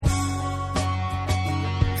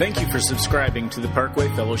Thank you for subscribing to the Parkway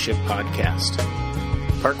Fellowship podcast.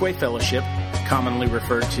 Parkway Fellowship, commonly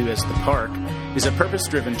referred to as The Park, is a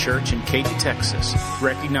purpose-driven church in Katy, Texas,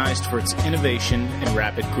 recognized for its innovation and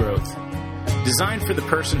rapid growth. Designed for the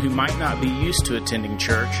person who might not be used to attending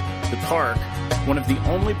church, The Park, one of the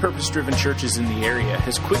only purpose-driven churches in the area,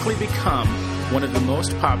 has quickly become one of the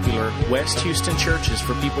most popular West Houston churches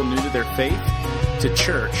for people new to their faith, to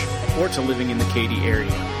church, or to living in the Katy area.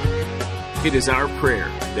 It is our prayer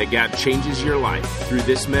that God changes your life through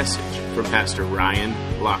this message from Pastor Ryan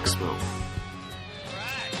Locksmo.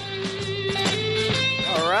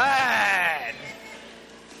 All right.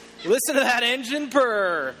 Listen to that engine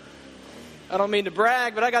purr. I don't mean to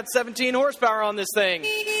brag, but I got 17 horsepower on this thing.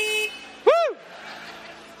 Woo!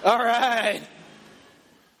 All right.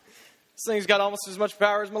 This thing's got almost as much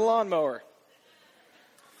power as my lawnmower.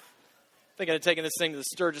 I think I'd have taken this thing to the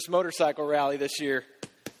Sturgis Motorcycle Rally this year.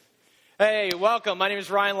 Hey, welcome. My name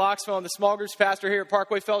is Ryan Locksmo. I'm the small groups pastor here at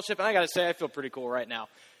Parkway Fellowship, and I got to say, I feel pretty cool right now.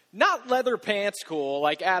 Not leather pants cool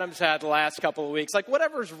like Adam's had the last couple of weeks. Like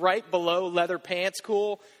whatever's right below leather pants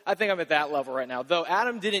cool, I think I'm at that level right now. Though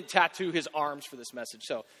Adam didn't tattoo his arms for this message,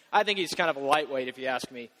 so I think he's kind of a lightweight if you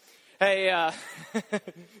ask me. Hey,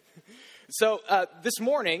 so this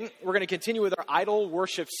morning we're going to continue with our idol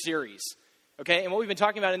worship series. Okay, and what we've been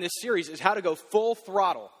talking about in this series is how to go full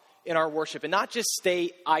throttle in our worship and not just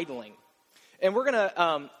stay idling. And we're going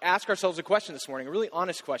to ask ourselves a question this morning, a really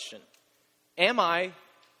honest question. Am I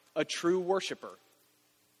a true worshiper?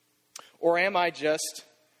 Or am I just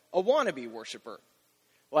a wannabe worshiper?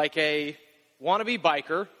 Like a wannabe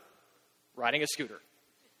biker riding a scooter.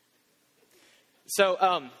 So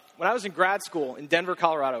when I was in grad school in Denver,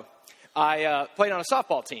 Colorado, I played on a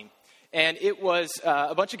softball team. And it was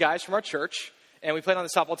a bunch of guys from our church, and we played on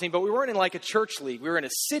the softball team, but we weren't in like a church league. We were in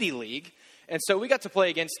a city league. And so we got to play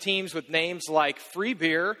against teams with names like Free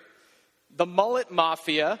Beer, the Mullet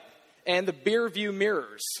Mafia, and the Beerview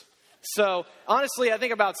Mirrors. So honestly, I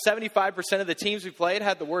think about 75% of the teams we played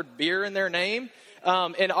had the word beer in their name.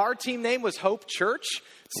 And our team name was Hope Church.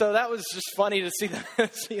 So that was just funny to see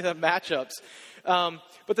the matchups.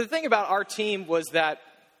 But the thing about our team was that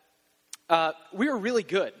we were really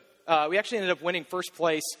good. We actually ended up winning first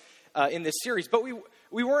place in this series. But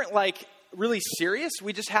we weren't like really serious.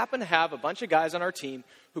 We just happened to have a bunch of guys on our team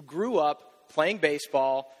who grew up playing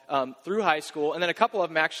baseball through high school, and then a couple of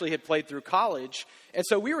them actually had played through college. And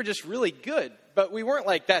so we were just really good, but we weren't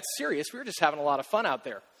like that serious. We were just having a lot of fun out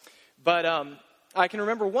there. But I can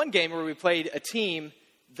remember one game where we played a team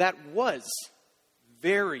that was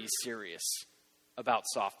very serious about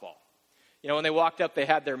softball. You know, when they walked up, they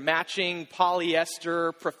had their matching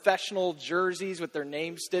polyester professional jerseys with their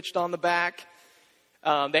name stitched on the back.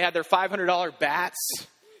 They had their $500 bats.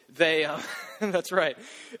 That's right.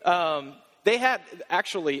 They had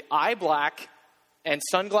actually eye black and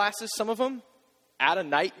sunglasses, some of them, at a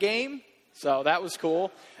night game. So that was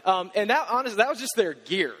cool. And that was just their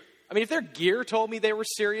gear. I mean, if their gear told me they were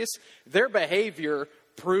serious, their behavior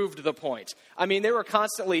proved the point. I mean, they were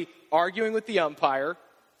constantly arguing with the umpire.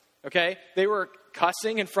 Okay? They were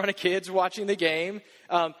cussing in front of kids watching the game.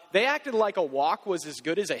 They acted like a walk was as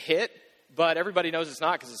good as a hit. But everybody knows it's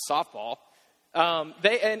not because it's softball.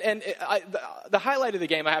 The highlight of the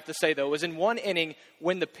game, I have to say, though, was in one inning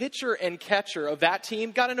when the pitcher and catcher of that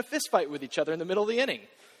team got in a fist fight with each other in the middle of the inning.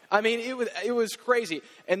 I mean, it was crazy.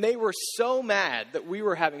 And they were so mad that we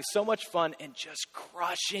were having so much fun and just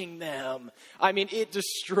crushing them. I mean, it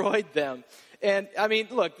destroyed them. And, I mean,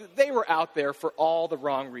 look, they were out there for all the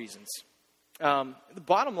wrong reasons. The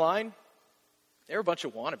bottom line, they were a bunch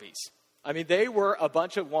of wannabes. I mean, they were a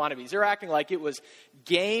bunch of wannabes. They're acting like it was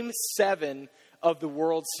Game 7 of the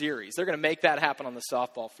World Series. They're going to make that happen on the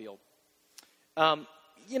softball field.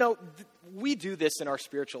 We do this in our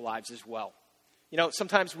spiritual lives as well. You know,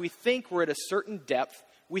 sometimes we think we're at a certain depth.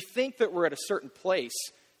 We think that we're at a certain place,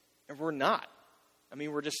 and we're not. I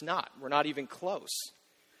mean, we're just not. We're not even close.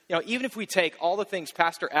 You know, even if we take all the things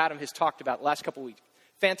Pastor Adam has talked about the last couple of weeks,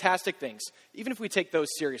 fantastic things. Even if we take those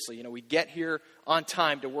seriously, you know, we get here on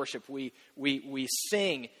time to worship. We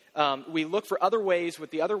sing. We look for other ways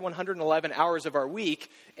with the other 111 hours of our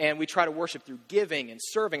week, and we try to worship through giving and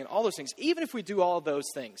serving and all those things. Even if we do all of those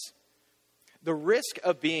things, the risk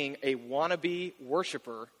of being a wannabe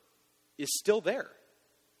worshiper is still there.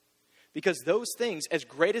 Because those things, as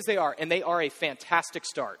great as they are, and they are a fantastic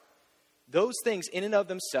start, those things in and of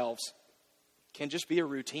themselves can just be a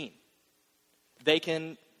routine. They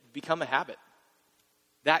can become a habit.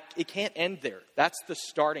 That it can't end there. That's the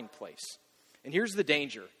starting place. And here's the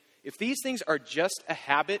danger. If these things are just a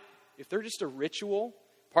habit, if they're just a ritual,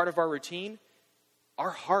 part of our routine, our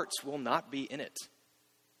hearts will not be in it.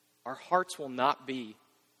 our hearts will not be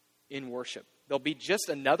in worship. They'll be just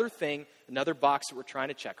another thing, another box that we're trying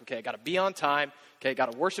to check. Okay, I got to be on time. Okay,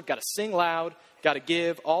 got to worship, got to sing loud, got to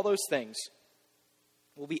give, all those things.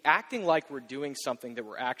 We'll be acting like we're doing something that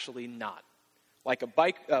we're actually not. Like a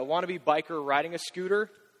wannabe biker riding a scooter,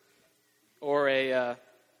 or a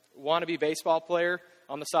wannabe baseball player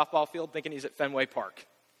on the softball field thinking he's at Fenway Park.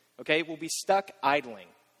 Okay, we'll be stuck idling.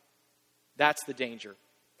 That's the danger.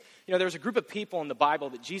 You know, there's a group of people in the Bible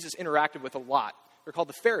that Jesus interacted with a lot. They're called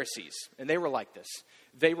the Pharisees, and they were like this.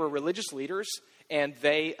 They were religious leaders, and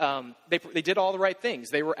they did all the right things.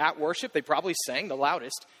 They were at worship. They probably sang the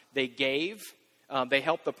loudest. They gave. They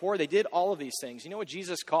helped the poor. They did all of these things. You know what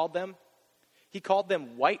Jesus called them? He called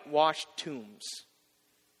them whitewashed tombs.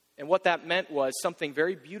 And what that meant was something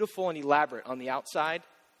very beautiful and elaborate on the outside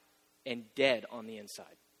and dead on the inside.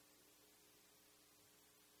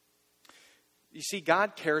 You see,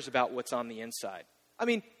 God cares about what's on the inside. I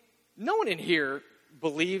mean, no one in here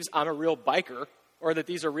believes I'm a real biker or that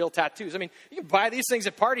these are real tattoos. I mean, you can buy these things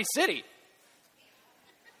at Party City.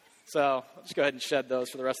 So I'll just go ahead and shed those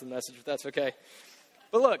for the rest of the message, if that's okay.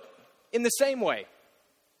 But look, in the same way,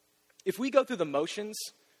 if we go through the motions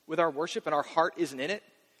with our worship and our heart isn't in it,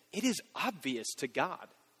 it is obvious to God.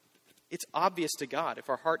 It's obvious to God if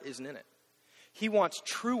our heart isn't in it. He wants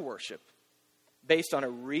true worship based on a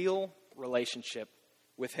real relationship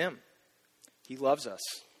with Him. He loves us.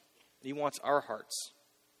 He wants our hearts.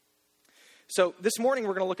 So this morning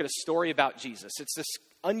we're going to look at a story about Jesus. It's this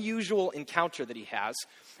unusual encounter that He has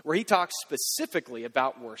where He talks specifically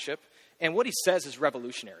about worship, and what He says is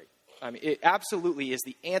revolutionary. I mean, it absolutely is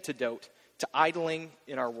the antidote to idling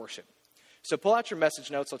in our worship. So pull out your message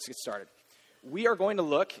notes. Let's get started. We are going to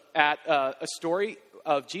look at a story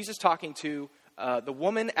of Jesus talking to the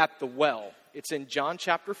woman at the well. It's in John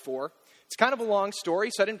chapter 4. It's kind of a long story,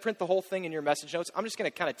 so I didn't print the whole thing in your message notes. I'm just going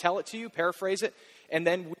to kind of tell it to you, paraphrase it, and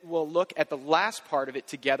then we will look at the last part of it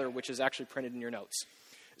together, which is actually printed in your notes.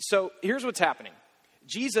 So here's what's happening.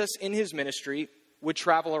 Jesus, in His ministry, would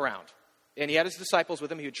travel around. And He had His disciples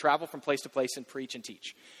with Him. He would travel from place to place and preach and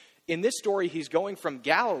teach. In this story, He's going from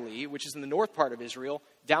Galilee, which is in the north part of Israel,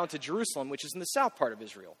 down to Jerusalem, which is in the south part of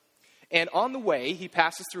Israel. And on the way, He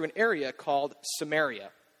passes through an area called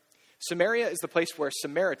Samaria. Samaria is the place where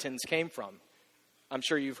Samaritans came from. I'm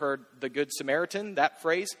sure you've heard the Good Samaritan, that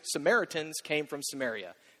phrase. Samaritans came from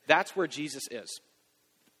Samaria. That's where Jesus is.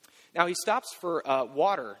 Now, He stops for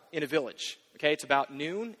water in a village. Okay, it's about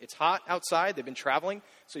noon. It's hot outside. They've been traveling.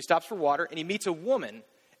 So He stops for water, and He meets a woman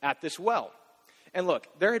at this well. And look,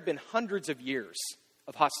 there had been hundreds of years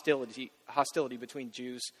of hostility between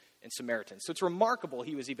Jews and Samaritans. So it's remarkable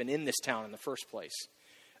He was even in this town in the first place.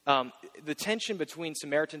 The tension between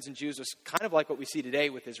Samaritans and Jews was kind of like what we see today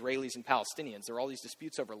with Israelis and Palestinians. There were all these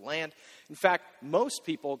disputes over land. In fact, most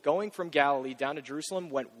people going from Galilee down to Jerusalem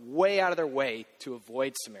went way out of their way to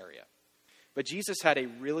avoid Samaria. But Jesus had a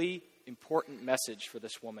really important message for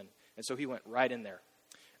this woman, and so He went right in there.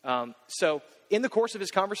 So in the course of His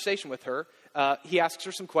conversation with her, He asks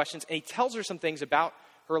her some questions, and He tells her some things about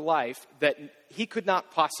her life that He could not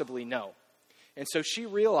possibly know. And so she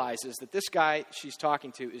realizes that this guy she's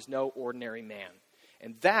talking to is no ordinary man.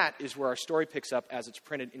 And that is where our story picks up as it's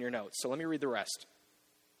printed in your notes. So let me read the rest.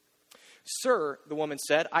 "Sir," the woman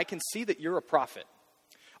said, "I can see that you're a prophet.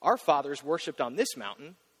 Our fathers worshipped on this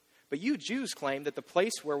mountain, but you Jews claim that the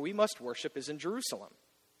place where we must worship is in Jerusalem."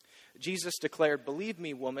 Jesus declared, "Believe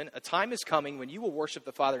me, woman, a time is coming when you will worship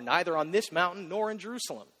the Father neither on this mountain nor in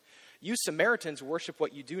Jerusalem. You Samaritans worship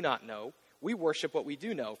what you do not know. We worship what we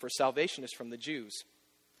do know, for salvation is from the Jews.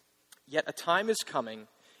 Yet a time is coming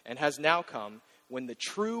and has now come when the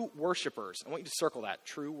true worshipers," I want you to circle that,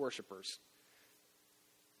 true worshipers.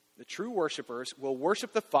 "The true worshipers will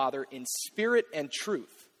worship the Father in spirit and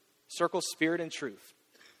truth." Circle spirit and truth.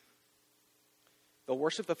 They'll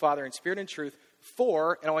worship the Father in spirit and truth,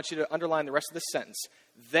 for, and I want you to underline the rest of the sentence,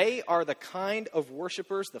 "they are the kind of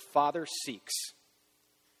worshipers the Father seeks."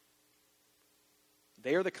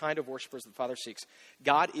 They are the kind of worshipers the Father seeks.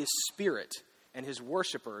 God is spirit, and His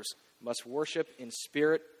worshipers must worship in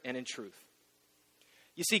spirit and in truth.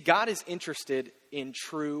 You see, God is interested in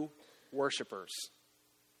true worshipers.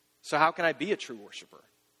 So how can I be a true worshiper?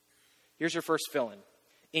 Here's your first fill-in.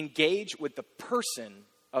 Engage with the person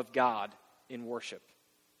of God in worship.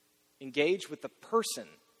 Engage with the person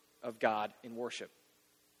of God in worship.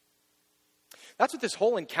 That's what this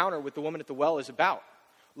whole encounter with the woman at the well is about.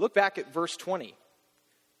 Look back at verse 20.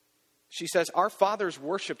 She says, "Our fathers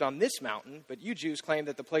worshipped on this mountain, but you Jews claim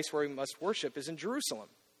that the place where we must worship is in Jerusalem."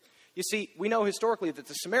 You see, we know historically that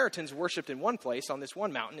the Samaritans worshipped in one place on this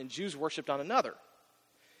one mountain, and Jews worshipped on another.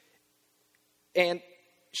 And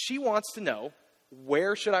she wants to know,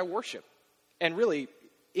 where should I worship? And really,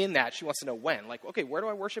 in that, she wants to know when. Like, okay, where do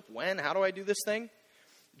I worship? When? How do I do this thing?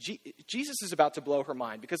 Jesus is about to blow her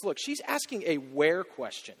mind because, look, she's asking a where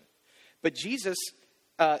question. But Jesus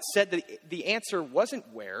said that the answer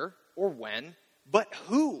wasn't where or when, but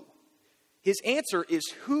who. His answer is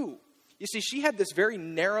who. You see, she had this very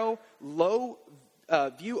narrow, low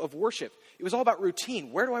view of worship. It was all about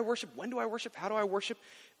routine. Where do I worship? When do I worship? How do I worship?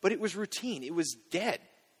 But it was routine. It was dead.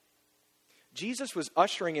 Jesus was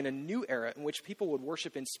ushering in a new era in which people would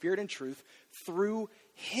worship in spirit and truth through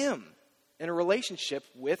him, in a relationship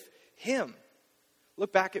with him.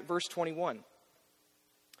 Look back at verse 21.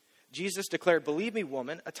 Jesus declared, "Believe me,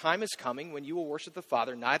 woman, a time is coming when you will worship the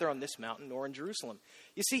Father neither on this mountain nor in Jerusalem."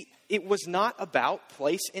 You see, it was not about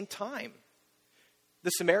place and time. The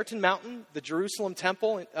Samaritan mountain, the Jerusalem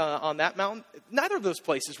temple on that mountain, neither of those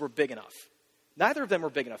places were big enough. Neither of them were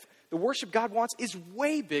big enough. The worship God wants is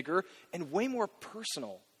way bigger and way more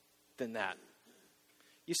personal than that.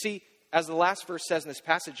 You see, as the last verse says in this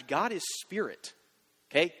passage, God is spirit.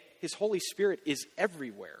 Okay? His Holy Spirit is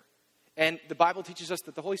everywhere. And the Bible teaches us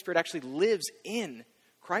that the Holy Spirit actually lives in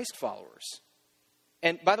Christ followers.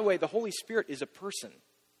 And by the way, the Holy Spirit is a person.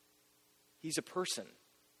 He's a person.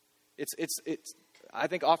 It's. I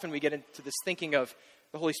think often we get into this thinking of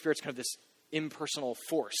the Holy Spirit's kind of this impersonal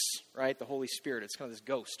force, right? The Holy Spirit, it's kind of this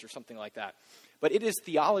ghost or something like that. But it is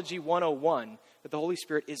Theology 101 that the Holy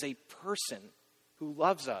Spirit is a person who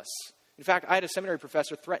loves us. In fact, I had a seminary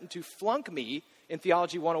professor threaten to flunk me in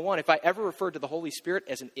Theology 101 if I ever referred to the Holy Spirit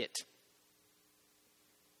as an it.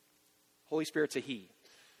 Holy Spirit's a he.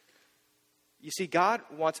 You see, God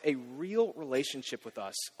wants a real relationship with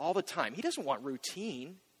us all the time. He doesn't want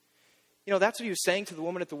routine. You know, that's what he was saying to the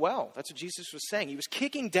woman at the well. That's what Jesus was saying. He was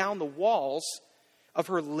kicking down the walls of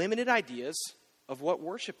her limited ideas of what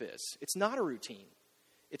worship is. It's not a routine.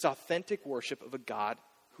 It's authentic worship of a God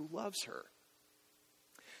who loves her.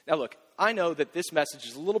 Now look, I know that this message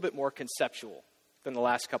is a little bit more conceptual than the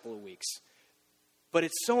last couple of weeks. But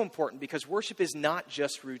it's so important because worship is not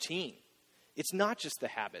just routine. It's not just the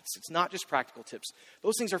habits. It's not just practical tips.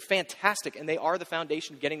 Those things are fantastic and they are the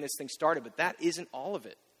foundation of getting this thing started, but that isn't all of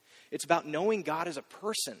it. It's about knowing God as a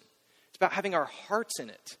person. It's about having our hearts in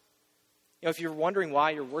it. You know, if you're wondering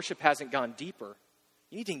why your worship hasn't gone deeper,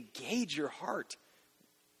 you need to engage your heart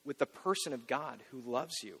with the person of God who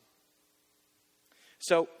loves you.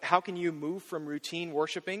 So how can you move from routine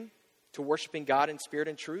worshiping to worshiping God in spirit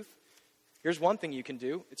and truth? Here's one thing you can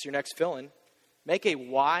do. It's your next fill-in. Make a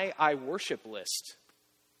why I worship list.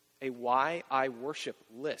 A why I worship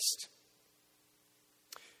list.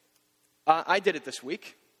 I did it this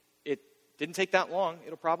week. It didn't take that long.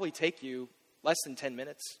 It'll probably take you less than 10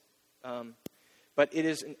 minutes. But it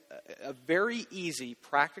is a very easy,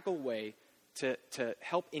 practical way to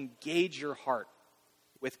help engage your heart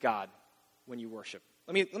with God when you worship.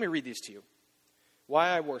 Let me read these to you. Why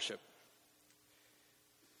I worship.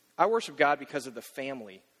 I worship God because of the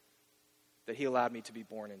family that he allowed me to be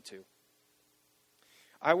born into.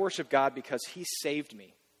 I worship God because he saved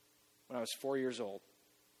me when I was 4 years old.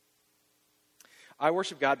 I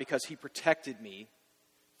worship God because he protected me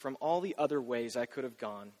from all the other ways I could have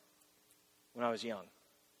gone when I was young.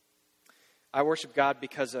 I worship God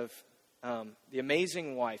because of the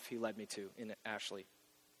amazing wife he led me to in Ashley.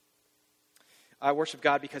 I worship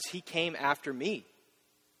God because he came after me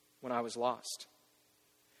when I was lost.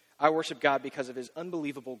 I worship God because of his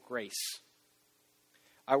unbelievable grace.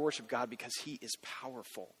 I worship God because he is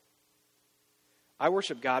powerful. I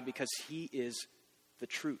worship God because he is the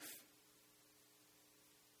truth.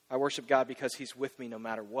 I worship God because he's with me no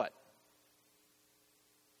matter what.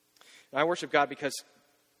 And I worship God because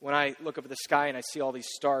when I look up at the sky and I see all these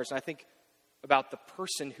stars, and I think about the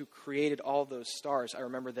person who created all those stars, I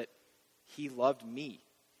remember that he loved me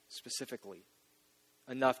specifically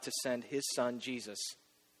enough to send his son, Jesus,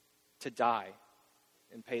 to die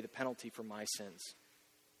and pay the penalty for my sins.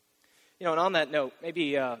 You know, and on that note,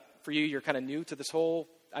 maybe for you, you're kind of new to this whole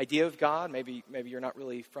idea of God. Maybe you're not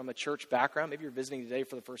really from a church background. Maybe you're visiting today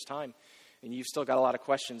for the first time and you've still got a lot of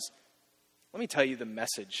questions. Let me tell you the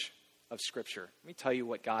message of Scripture. Let me tell you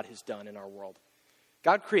what God has done in our world.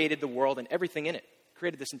 God created the world and everything in it. He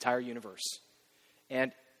created this entire universe.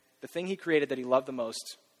 And the thing he created that he loved the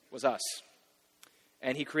most was us.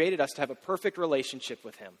 And he created us to have a perfect relationship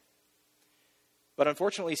with him. But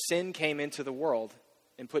unfortunately, sin came into the world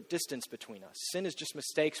and put distance between us. Sin is just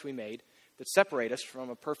mistakes we made that separate us from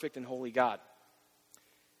a perfect and holy God.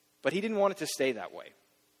 But he didn't want it to stay that way.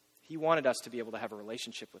 He wanted us to be able to have a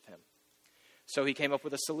relationship with him. So he came up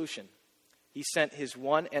with a solution. He sent his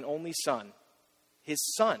one and only son,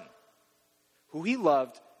 who he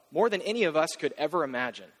loved more than any of us could ever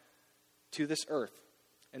imagine, to this earth.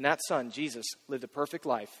 And that Son, Jesus, lived a perfect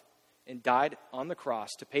life and died on the cross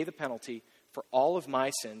to pay the penalty for all of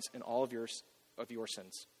my sins and all of your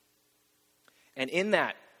sins. And in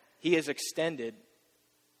that, he has extended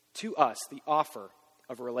to us the offer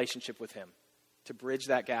of a relationship with him to bridge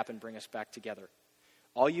that gap and bring us back together.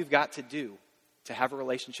 All you've got to do to have a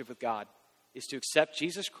relationship with God is to accept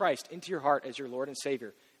Jesus Christ into your heart as your Lord and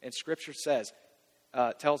Savior. And Scripture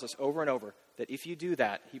tells us over and over that if you do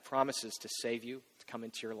that, he promises to save you, to come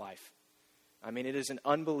into your life. I mean, it is an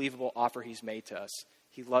unbelievable offer he's made to us.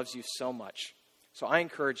 He loves you so much. So I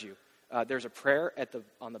encourage you, there's a prayer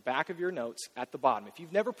on the back of your notes at the bottom. If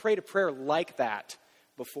you've never prayed a prayer like that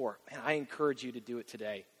before, man, I encourage you to do it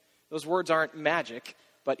today. Those words aren't magic,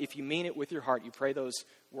 but if you mean it with your heart, you pray those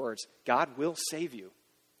words, God will save you.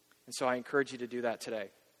 And so I encourage you to do that today.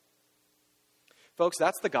 Folks,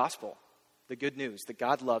 that's the gospel, the good news, that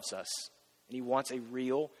God loves us, and he wants a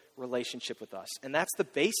real relationship with us. And that's the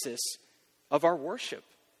basis of our worship,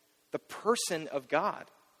 the person of God,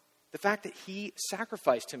 the fact that he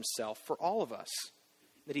sacrificed himself for all of us,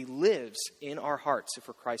 that he lives in our hearts if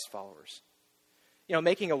we're Christ followers. You know,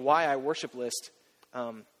 making a why I worship list,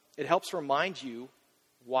 it helps remind you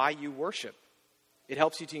why you worship. It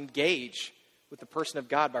helps you to engage with the person of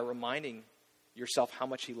God by reminding yourself how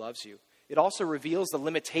much he loves you. It also reveals the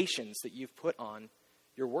limitations that you've put on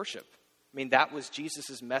your worship. I mean, that was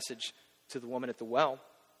Jesus' message to the woman at the well,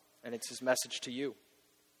 and it's his message to you.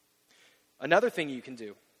 Another thing you can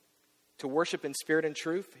do to worship in spirit and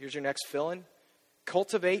truth, here's your next fill-in,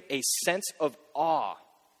 cultivate a sense of awe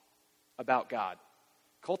about God.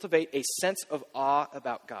 Cultivate a sense of awe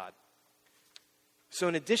about God. So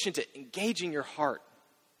in addition to engaging your heart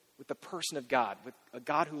with the person of God, with a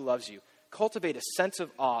God who loves you, cultivate a sense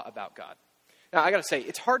of awe about God. Now, I got to say,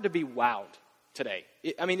 it's hard to be wowed today.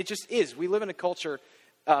 It just is. We live in a culture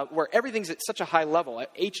where everything's at such a high level.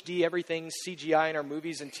 HD, everything's CGI in our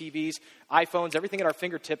movies and TVs, iPhones, everything at our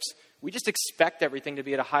fingertips. We just expect everything to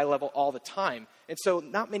be at a high level all the time. And so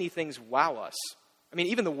not many things wow us. I mean,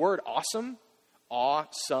 even the word awesome,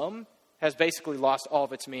 awesome, has basically lost all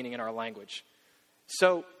of its meaning in our language.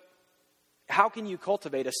 So how can you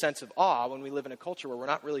cultivate a sense of awe when we live in a culture where we're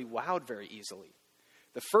not really wowed very easily?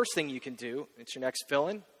 The first thing you can do, it's your next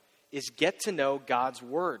fill-in, is get to know God's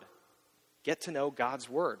Word. Get to know God's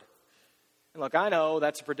Word. And look, I know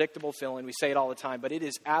that's a predictable fill-in. We say it all the time, but it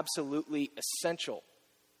is absolutely essential.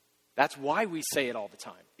 That's why we say it all the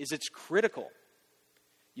time, is it's critical.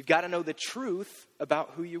 You've got to know the truth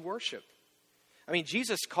about who you worship. I mean,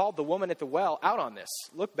 Jesus called the woman at the well out on this.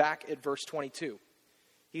 Look back at verse 22.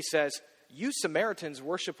 He says, "You Samaritans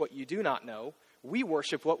worship what you do not know. We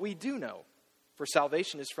worship what we do know, for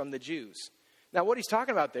salvation is from the Jews." Now, what he's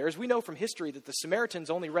talking about there is we know from history that the Samaritans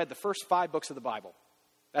only read the first 5 books of the Bible.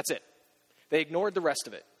 That's it. They ignored the rest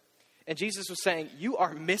of it. And Jesus was saying, you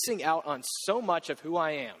are missing out on so much of who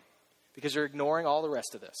I am because you're ignoring all the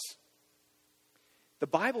rest of this. The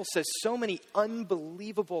Bible says so many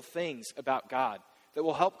unbelievable things about God that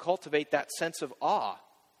will help cultivate that sense of awe,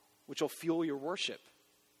 which will fuel your worship.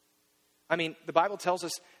 I mean, the Bible tells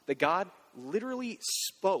us that God literally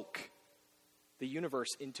spoke the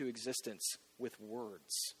universe into existence with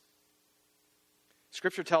words.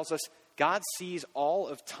 Scripture tells us God sees all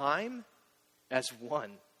of time as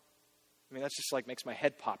one. I mean, that's just like makes my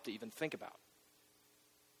head pop to even think about.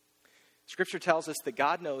 Scripture tells us that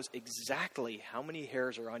God knows exactly how many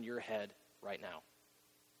hairs are on your head right now.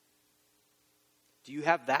 Do you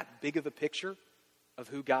have that big of a picture of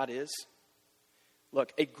who God is?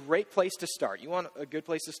 Look, a great place to start. You want a good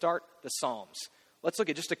place to start? The Psalms. Let's look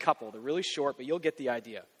at just a couple. They're really short, but you'll get the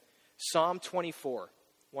idea. Psalm 24,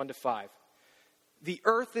 1-5. The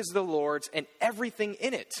earth is the Lord's and everything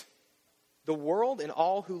in it, the world and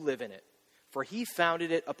all who live in it. For he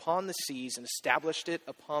founded it upon the seas and established it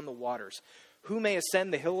upon the waters. Who may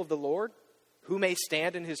ascend the hill of the Lord? Who may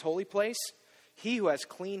stand in his holy place? He who has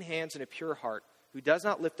clean hands and a pure heart, who does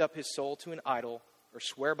not lift up his soul to an idol or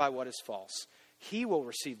swear by what is false. He will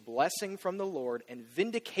receive blessing from the Lord and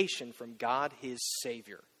vindication from God his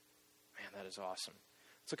Savior. Man, that is awesome.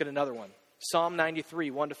 Let's look at another one. Psalm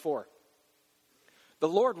 93, 1-4. The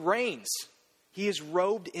Lord reigns. He is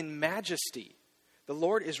robed in majesty. The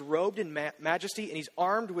Lord is robed in majesty and he's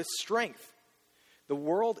armed with strength. The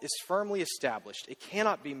world is firmly established. It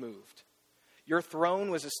cannot be moved. Your throne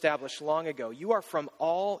was established long ago. You are from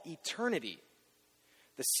all eternity.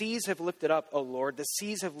 The seas have lifted up, O Lord. The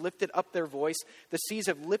seas have lifted up their voice. The seas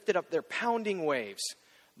have lifted up their pounding waves.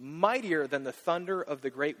 Mightier than the thunder of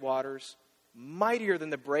the great waters. Mightier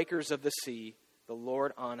than the breakers of the sea. The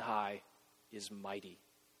Lord on high. is mighty.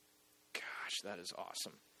 Gosh, that is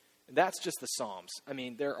awesome. And that's just the Psalms. I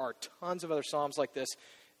mean, there are tons of other Psalms like this,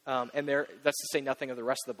 and that's to say nothing of the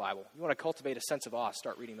rest of the Bible. You want to cultivate a sense of awe,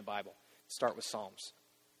 start reading the Bible. Start with Psalms.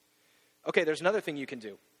 Okay, there's another thing you can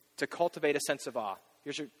do to cultivate a sense of awe.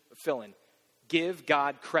 Here's your fill-in. Give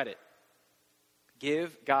God credit.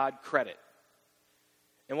 Give God credit.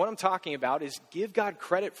 And what I'm talking about is give God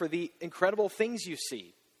credit for the incredible things you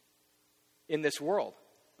see in this world.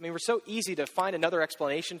 I mean, we're so easy to find another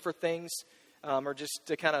explanation for things, or just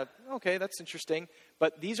to kind of, okay, that's interesting.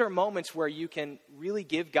 But these are moments where you can really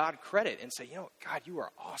give God credit and say, God, you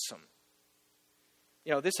are awesome.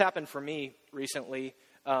 This happened for me recently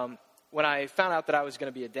when I found out that I was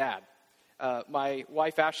going to be a dad. My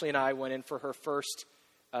wife, Ashley, and I went in for her first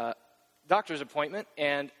doctor's appointment,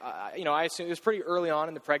 and I assumed it was pretty early on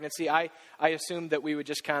in the pregnancy. I assumed that we would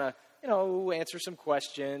just kind of, answer some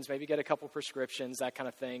questions, maybe get a couple prescriptions, that kind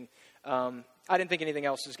of thing. I didn't think anything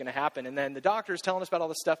else was going to happen. And then the doctor's telling us about all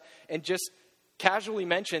this stuff and just casually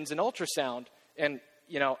mentions an ultrasound. And,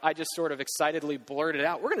 I just sort of excitedly blurted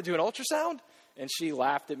out, "We're going to do an ultrasound?" And she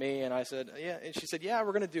laughed at me, and I said, "Yeah." And she said, "Yeah,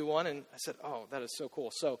 we're going to do one." And I said, "Oh, that is so cool."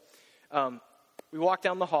 So we walked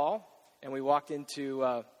down the hall, and we walked into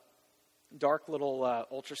a dark little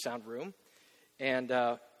ultrasound room. And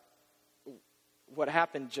what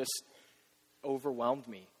happened just overwhelmed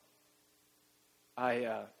me.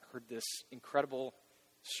 I heard this incredible,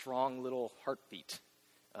 strong little heartbeat,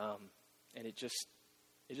 and it just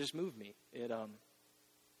moved me.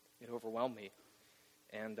 It overwhelmed me,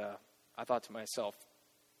 and I thought to myself,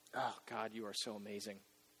 "Oh God, you are so amazing.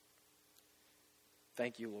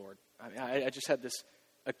 Thank you, Lord." I just had this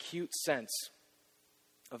acute sense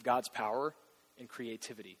of God's power and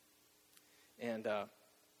creativity, and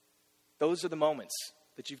those are the moments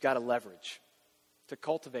that you've got to leverage to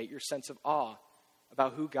cultivate your sense of awe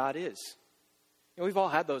about who God is. We've all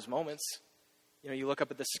had those moments. You look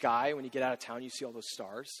up at the sky when you get out of town, you see all those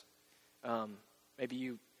stars. Maybe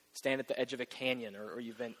you stand at the edge of a canyon, or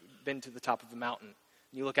you've been to the top of a mountain,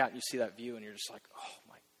 and you look out and you see that view, and you're just like, "Oh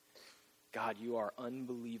my God, you are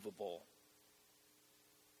unbelievable."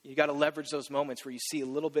 You got to leverage those moments where you see a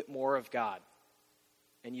little bit more of God.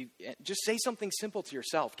 And you just say something simple to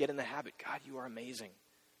yourself. Get in the habit. "God, you are amazing.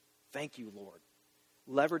 Thank you, Lord."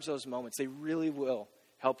 Leverage those moments. They really will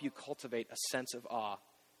help you cultivate a sense of awe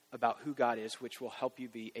about who God is, which will help you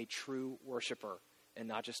be a true worshiper and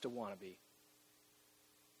not just a wannabe.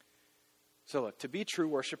 So look, to be a true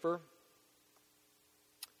worshiper,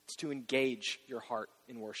 it's to engage your heart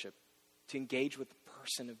in worship, to engage with the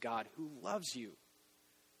person of God who loves you.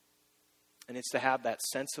 And it's to have that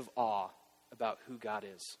sense of awe about who God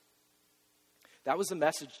is. That was the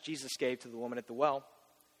message Jesus gave to the woman at the well.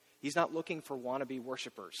 He's not looking for wannabe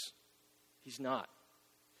worshipers. He's not.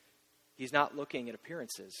 He's not looking at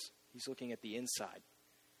appearances. He's looking at the inside.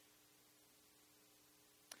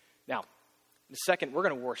 Now, in a second, we're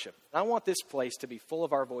going to worship. I want this place to be full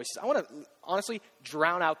of our voices. I want to, honestly,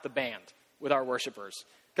 drown out the band with our worshipers,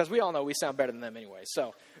 because we all know we sound better than them anyway.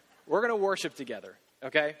 So we're going to worship together,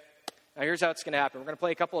 okay? Now, here's how it's going to happen. We're going to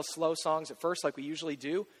play a couple of slow songs at first, like we usually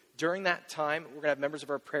do. During that time, we're going to have members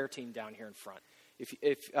of our prayer team down here in front.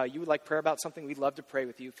 If you would like prayer about something, we'd love to pray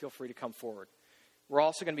with you. Feel free to come forward. We're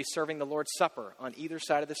also going to be serving the Lord's Supper on either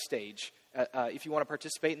side of the stage. If you want to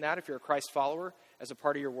participate in that, if you're a Christ follower, as a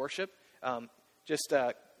part of your worship, just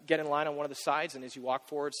get in line on one of the sides, and as you walk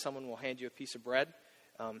forward, someone will hand you a piece of bread.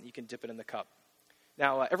 You can dip it in the cup.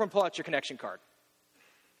 Now, everyone pull out your connection card.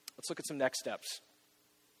 Let's look at some next steps.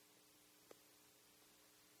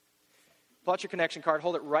 Pull out your connection card.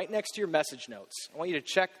 Hold it right next to your message notes. I want you to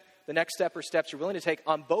check the next step or steps you're willing to take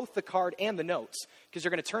on both the card and the notes, because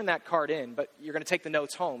you're going to turn that card in, but you're going to take the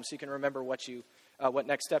notes home so you can remember what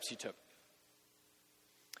next steps you took.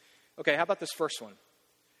 Okay, how about this first one?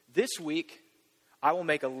 This week, I will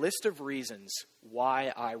make a list of reasons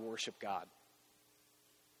why I worship God.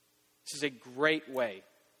 This is a great way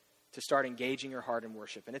to start engaging your heart in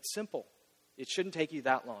worship, and it's simple. It shouldn't take you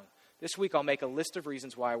that long. This week, I'll make a list of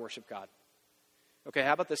reasons why I worship God. Okay,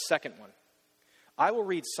 how about the second one? I will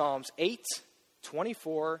read Psalms 8,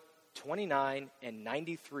 24, 29, and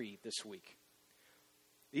 93 this week.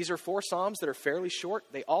 These are 4 Psalms that are fairly short.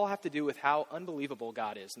 They all have to do with how unbelievable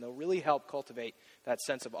God is, and they'll really help cultivate that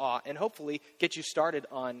sense of awe and hopefully get you started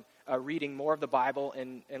on reading more of the Bible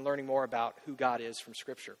and learning more about who God is from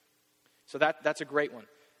Scripture. So that's a great one.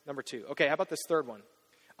 Number 2. Okay, how about this third one?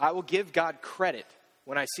 I will give God credit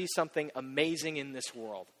when I see something amazing in this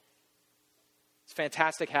world. It's a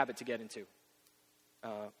fantastic habit to get into,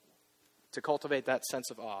 to cultivate that sense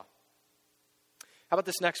of awe. How about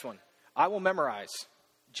this next one? I will memorize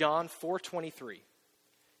John 4:23.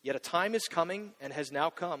 Yet a time is coming and has now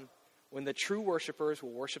come when the true worshipers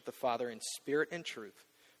will worship the Father in spirit and truth,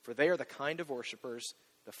 for they are the kind of worshipers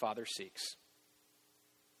the Father seeks.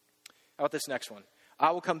 How about this next one?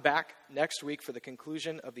 I will come back next week for the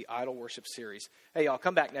conclusion of the Idol Worship series. Hey, y'all,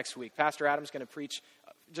 come back next week. Pastor Adam's going to preach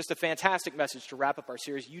just a fantastic message to wrap up our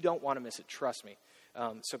series. You don't want to miss it, trust me.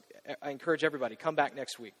 So I encourage everybody, come back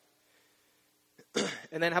next week.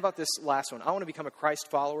 And then how about this last one? I want to become a Christ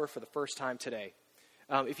follower for the first time today.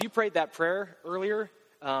 If you prayed that prayer earlier,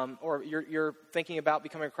 or you're thinking about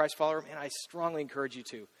becoming a Christ follower, man, I strongly encourage you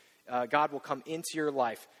to. God will come into your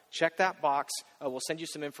life. Check that box. We'll send you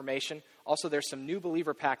some information. Also, there's some new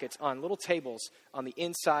believer packets on little tables on the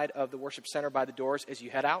inside of the worship center by the doors as you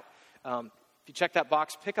head out. If you check that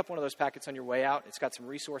box, pick up one of those packets on your way out. It's got some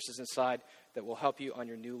resources inside that will help you on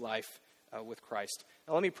your new life with Christ.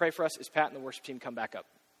 Now, let me pray for us as Pat and the worship team come back up.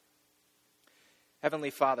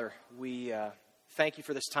 Heavenly Father, we thank you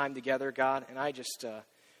for this time together, God, and I just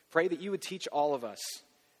pray that you would teach all of us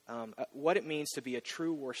what it means to be a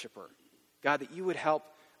true worshiper. God, that you would help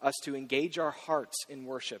us to engage our hearts in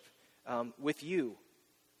worship with you,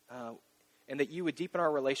 and that you would deepen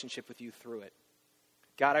our relationship with you through it.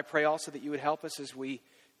 God, I pray also that you would help us as we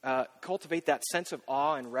cultivate that sense of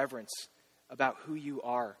awe and reverence about who you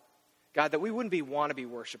are. God, that we wouldn't be wannabe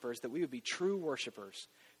worshipers, that we would be true worshipers,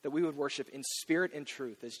 that we would worship in spirit and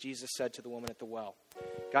truth, as Jesus said to the woman at the well.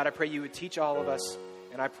 God, I pray you would teach all of us,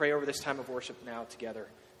 and I pray over this time of worship now together.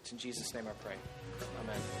 It's in Jesus' name I pray.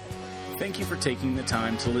 Amen. Thank you for taking the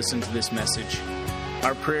time to listen to this message.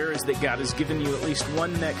 Our prayer is that God has given you at least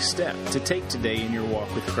one next step to take today in your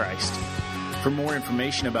walk with Christ. For more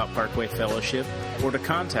information about Parkway Fellowship or to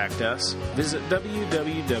contact us, visit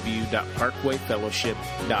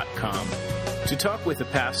www.parkwayfellowship.com. To talk with a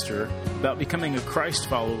pastor about becoming a Christ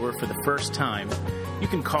follower for the first time, you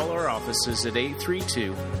can call our offices at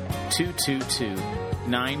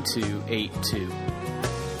 832-222-9282.